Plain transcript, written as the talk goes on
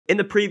In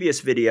the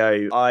previous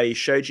video, I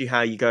showed you how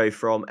you go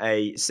from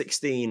a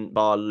 16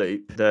 bar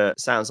loop that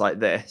sounds like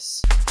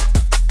this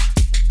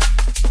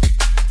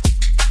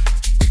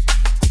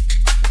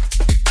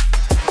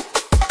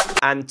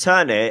and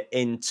turn it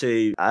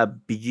into a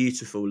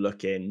beautiful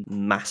looking,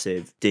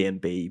 massive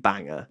DNB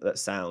banger that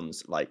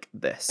sounds like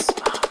this.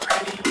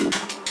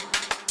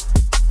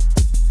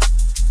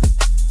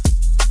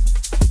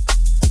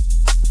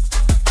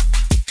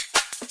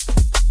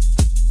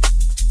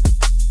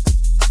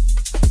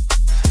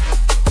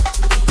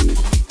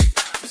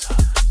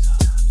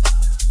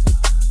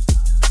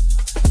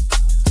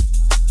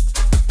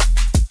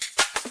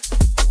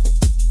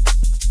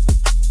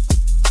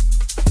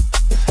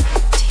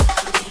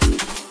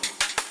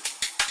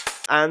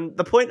 And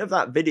the point of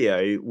that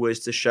video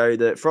was to show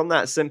that from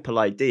that simple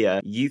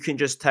idea, you can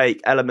just take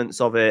elements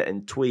of it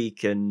and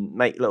tweak and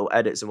make little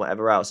edits and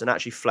whatever else and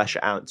actually flesh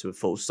it out into a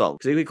full song.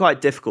 Because it can be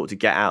quite difficult to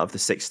get out of the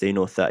 16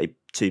 or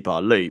 32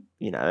 bar loop,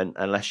 you know,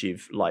 unless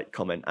you've liked,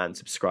 comment and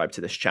subscribed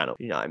to this channel.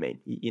 You know what I mean?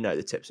 You know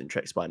the tips and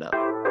tricks by now.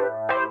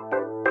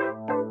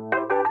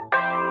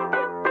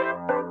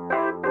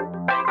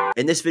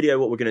 In this video,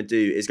 what we're going to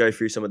do is go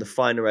through some of the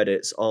finer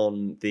edits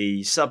on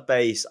the sub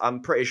bass. I'm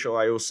pretty sure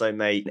I also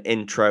made an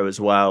intro as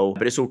well,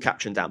 but it's all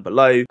captioned down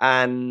below.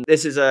 And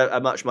this is a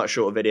much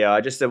shorter video.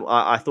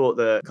 I thought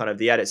that kind of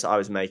the edits that I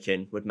was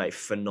making would make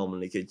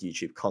phenomenally good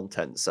YouTube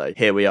content. So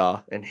here we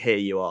are, and here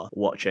you are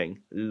watching,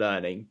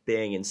 learning,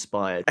 being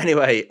inspired.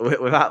 Anyway,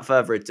 without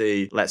further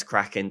ado, let's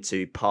crack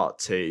into part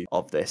 2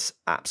 of this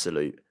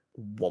absolute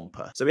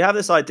whomper. So we have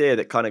this idea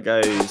that kind of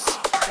goes...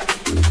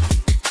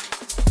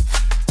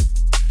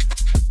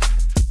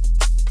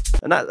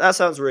 And that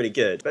sounds really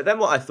good. But then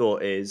what I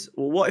thought is,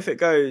 well, what if it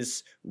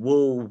goes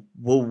wool,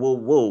 wool, wool,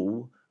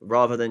 wool,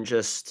 rather than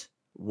just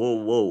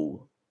wool,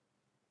 wool?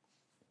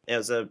 It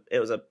was a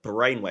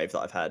brainwave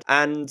that I've had.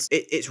 And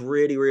it's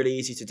really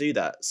easy to do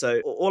that.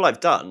 So all I've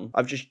done,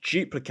 I've just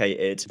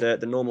duplicated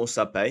the normal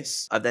sub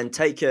bass. I've then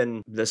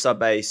taken the sub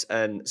bass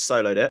and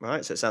soloed it,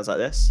 right? So it sounds like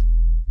this.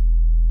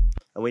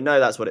 And we know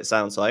that's what it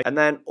sounds like. And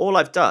then all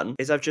I've done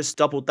is I've just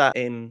doubled that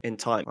in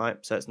time, right?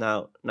 So it's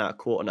now a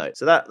quarter note.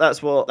 So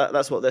that's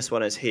what this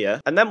one is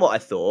here. And then what I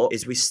thought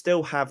is we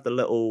still have the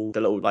little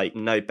like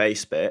no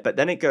bass bit, but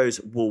then it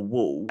goes wool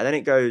wool, and then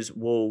it goes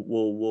wool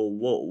wool wool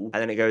wool, and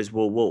then it goes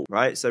wool wool,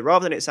 right? So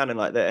rather than it sounding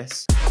like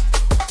this,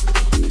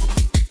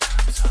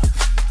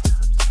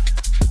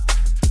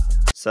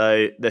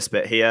 so this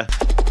bit here.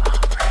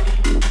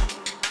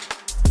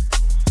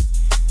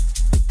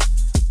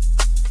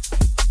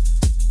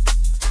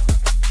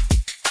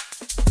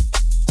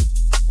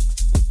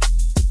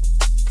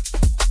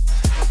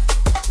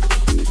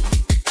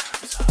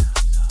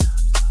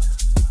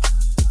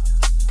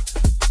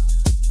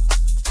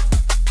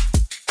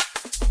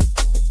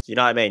 You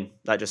know what I mean?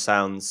 That just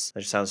sounds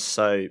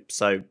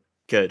so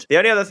good. The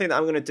only other thing that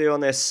I'm going to do on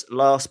this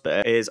last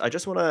bit is I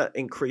just want to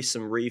increase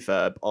some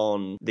reverb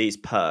on these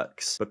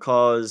perks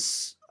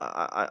because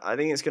I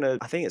think it's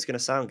gonna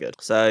sound good.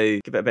 So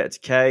give it a bit of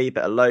decay, a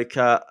bit of low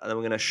cut, and then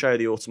we're going to show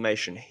the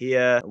automation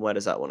here. And where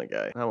does that want to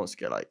go? That wants to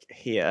go like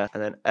here,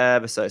 and then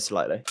ever so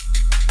slightly.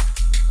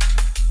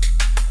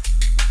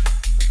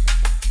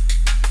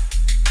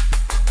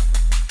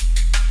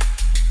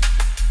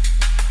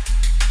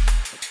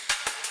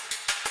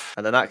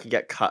 And then that can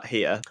get cut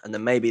here. And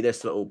then maybe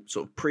this little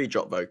sort of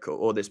pre-drop vocal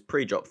or this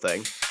pre-drop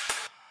thing.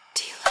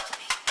 Do you love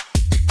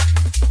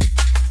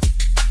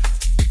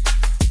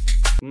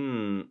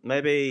me?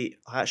 Maybe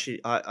I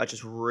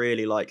just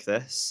really like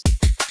this.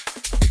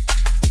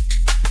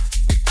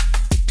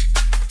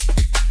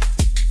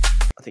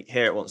 I think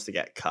here it wants to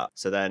get cut.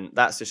 So then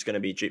that's just going to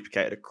be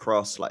duplicated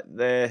across like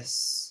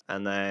this.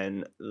 And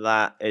then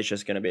that is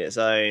just going to be its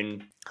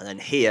own. And then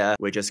here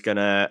we're just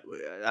gonna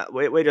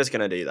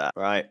do that,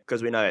 right?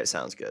 Because we know it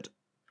sounds good.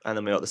 And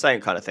then we got the same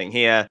kind of thing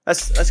here.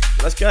 Let's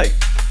go.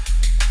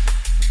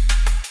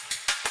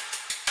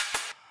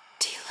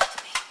 Do you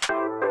love me?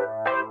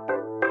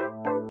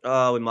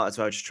 Oh, we might as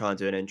well just try and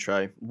do an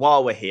intro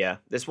while we're here.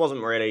 This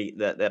wasn't really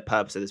the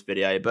purpose of this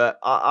video, but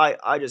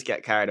I just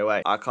get carried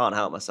away. I can't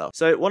help myself.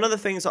 So one of the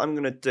things that I'm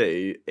gonna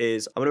do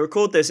is I'm gonna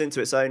record this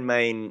into its own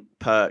main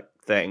perk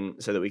thing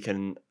so that we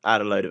can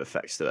add a load of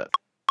effects to it.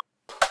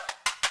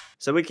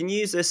 So we can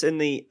use this in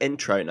the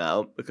intro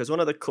now, because one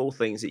of the cool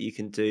things that you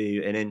can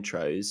do in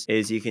intros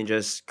is you can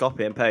just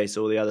copy and paste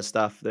all the other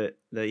stuff that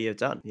you've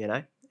done, you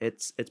know?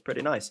 It's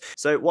pretty nice.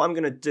 So what I'm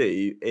going to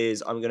do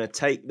is I'm going to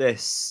take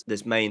this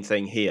main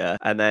thing here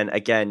and then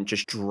again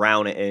just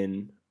drown it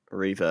in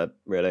reverb,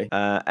 really.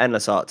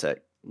 Endless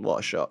Arctic.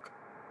 What a shock.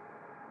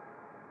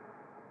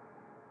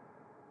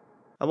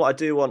 And what I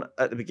do want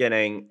at the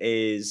beginning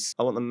is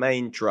I want the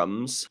main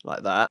drums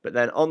like that. But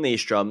then on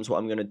these drums, what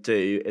I'm going to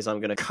do is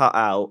I'm going to cut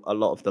out a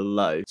lot of the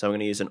low. So I'm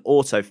going to use an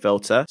auto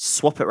filter,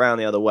 swap it around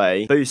the other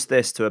way, boost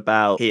this to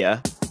about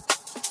here.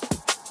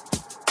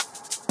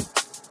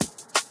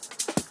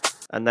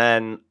 And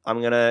then I'm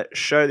going to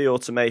show the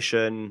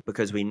automation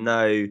because we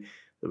know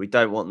that we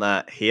don't want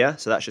that here.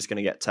 So that's just going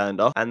to get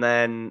turned off. And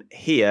then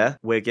here,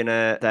 we're going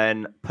to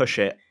then push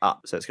it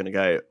up. So it's going to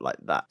go like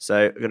that.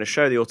 So we're going to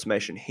show the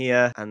automation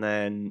here. And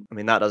then, I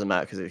mean, that doesn't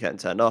matter because it's getting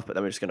turned off, but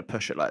then we're just going to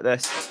push it like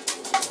this.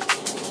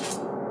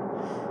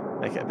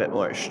 Make it a bit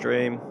more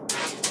extreme.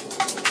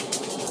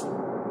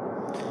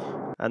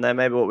 And then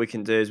maybe what we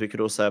can do is we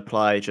could also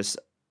apply just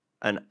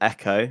an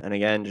echo. And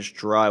again, just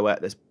dry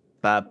wet this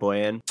bad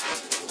boy in.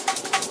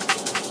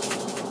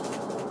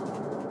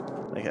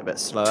 Make it a bit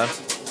slower.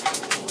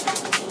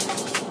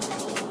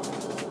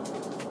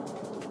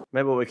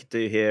 Maybe what we could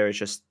do here is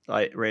just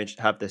like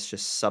have this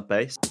just sub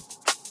bass.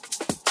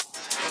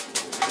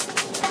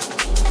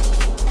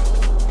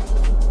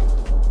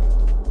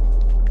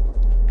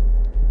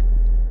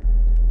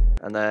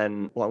 And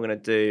then what I'm going to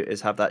do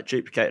is have that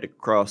duplicated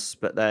across,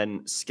 but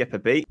then skip a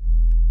beat.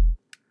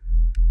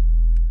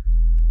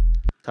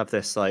 Have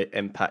this like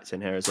impact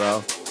in here as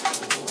well.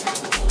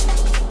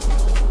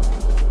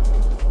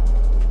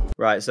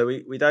 Right, so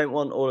we don't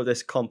want all of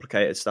this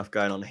complicated stuff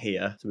going on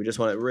here. So we just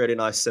want it really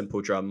nice, simple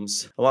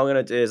drums. And what I'm going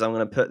to do is I'm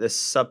going to put this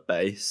sub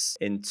bass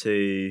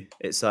into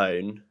its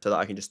own so that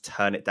I can just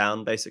turn it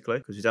down, basically,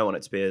 because we don't want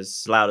it to be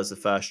as loud as the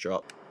first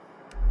drop.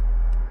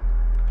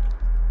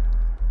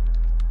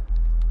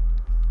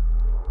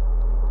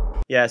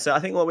 Yeah, so I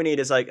think what we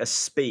need is like a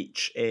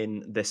speech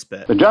in this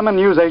bit. The German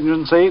news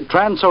agency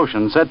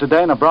Transocean said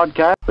today in a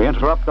broadcast, we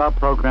interrupt our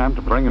program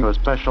to bring you a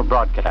special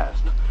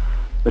broadcast.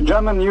 The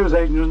German news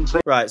agency...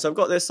 Right, so I've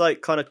got this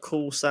like kind of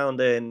cool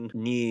sounding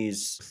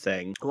news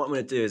thing. What I'm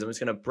going to do is I'm just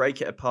going to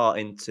break it apart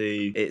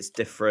into its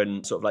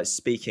different sort of like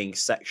speaking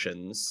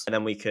sections, and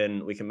then we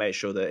can make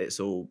sure that it's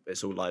all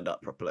lined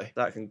up properly.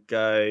 That can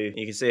go.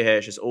 You can see here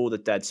it's just all the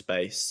dead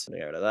space.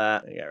 Get rid of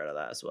that and get rid of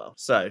that as well.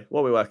 So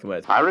what are we working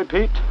with? I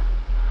repeat,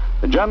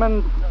 the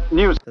German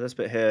news... So this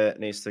bit here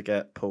needs to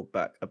get pulled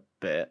back a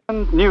bit.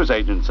 News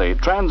agency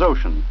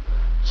Transocean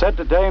said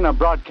today in a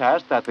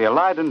broadcast that the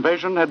Allied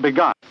invasion had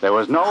begun. There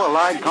was no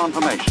Allied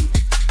confirmation.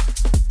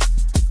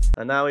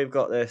 And now we've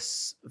got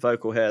this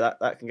vocal here.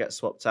 That can get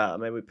swapped out.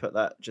 Maybe we put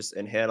that just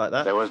in here like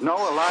that. There was no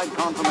Allied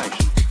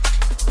confirmation.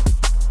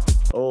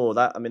 Oh,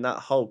 I mean, that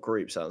whole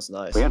group sounds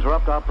nice. We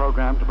interrupt our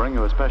program to bring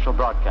you a special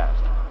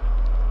broadcast.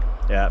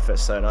 Yeah, it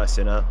fits so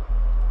nicely now.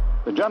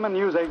 The German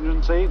news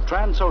agency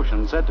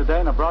Transocean said today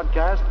in a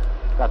broadcast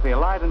that the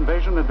Allied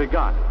invasion had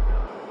begun.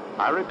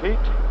 I repeat,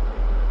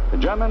 the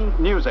German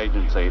news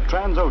agency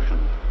Transocean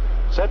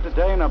said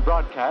today in a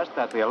broadcast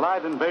that the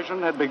Allied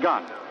invasion had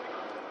begun.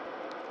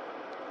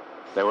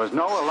 There was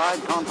no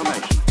Allied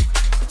confirmation.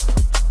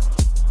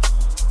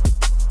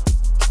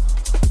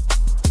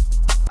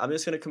 I'm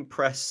just going to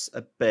compress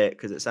a bit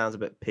because it sounds a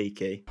bit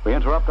peaky. We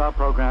interrupt our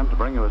program to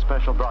bring you a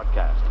special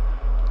broadcast.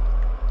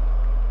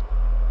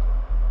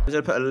 I'm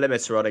going to put a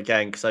limiter on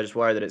again because I just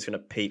worry that it's going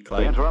to peak.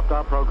 We interrupt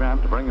our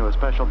program to bring you a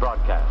special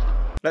broadcast.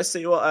 Let's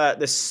see what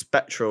this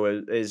spectral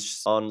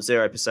is on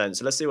 0%.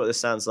 So let's see what this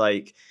sounds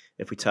like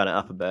if we turn it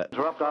up a bit.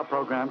 Interrupt our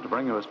program to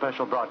bring you a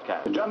special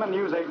broadcast. The German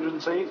news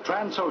agency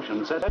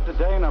Transocean said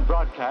today in a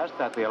broadcast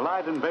that the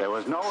Allied invasion... There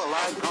was no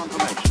Allied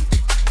confirmation.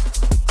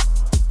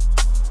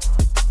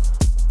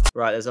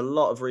 Right, there's a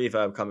lot of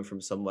reverb coming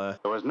from somewhere.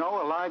 There was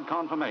no Allied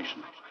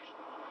confirmation.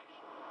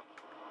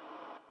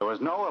 There was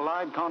no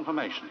Allied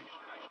confirmation.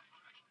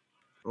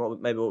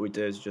 Maybe what we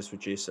do is just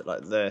reduce it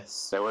like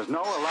this. There was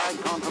no Allied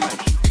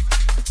confirmation.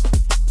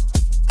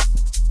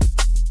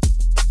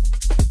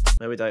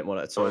 No, we don't want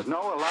it at all. There was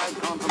no Allied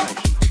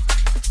confirmation.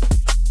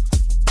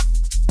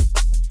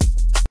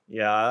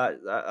 Yeah,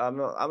 I'm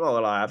not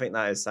gonna lie. I think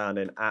that is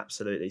sounding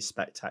absolutely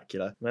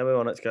spectacular. Maybe we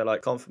want it to go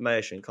like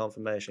confirmation,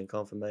 confirmation,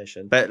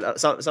 confirmation. But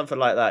something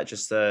like that,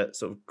 just to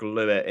sort of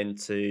glue it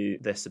into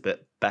this a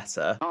bit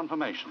better.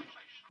 Confirmation.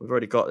 We've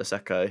already got this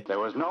echo. There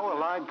was no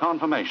Allied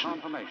confirmation.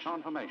 I'm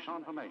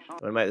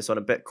gonna make this one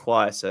a bit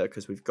quieter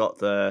because we've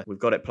got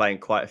it playing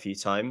quite a few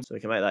times, so we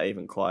can make that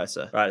even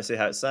quieter. Right, let's see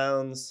how it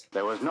sounds.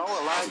 There was no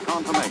Allied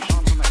confirmation.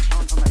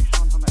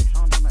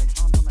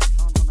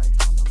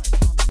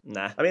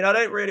 Nah. I mean, I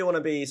don't really want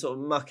to be sort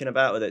of mucking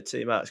about with it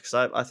too much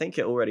because I think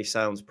it already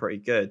sounds pretty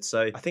good.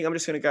 So I think I'm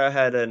just going to go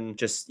ahead and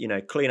just,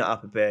 clean it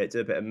up a bit, do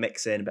a bit of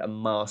mixing, a bit of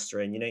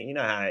mastering. You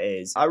know how it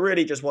is. I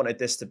really just wanted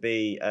this to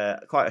be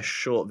quite a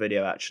short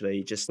video,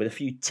 actually, just with a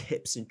few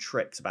tips and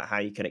tricks about how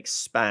you can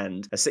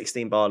expand a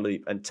 16-bar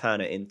loop and turn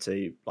it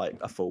into like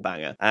a full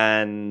banger.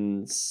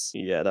 And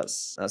yeah,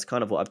 that's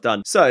kind of what I've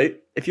done. So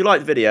if you like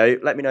the video,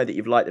 let me know that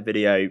you've liked the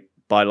video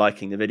by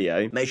liking the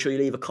video. Make sure you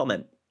leave a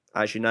comment.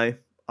 As you know,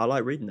 I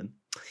like reading them.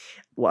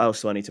 What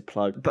else do I need to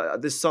plug?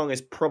 But this song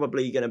is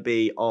probably going to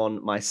be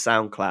on my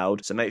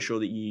SoundCloud, so make sure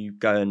that you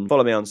go and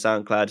follow me on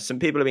SoundCloud. Some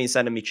people have been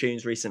sending me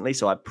tunes recently,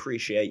 so I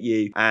appreciate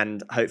you,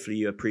 and hopefully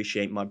you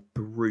appreciate my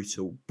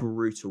brutal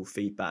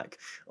feedback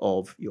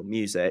of your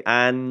music.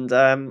 And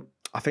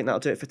I think that'll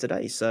do it for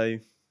today, so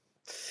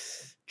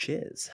cheers.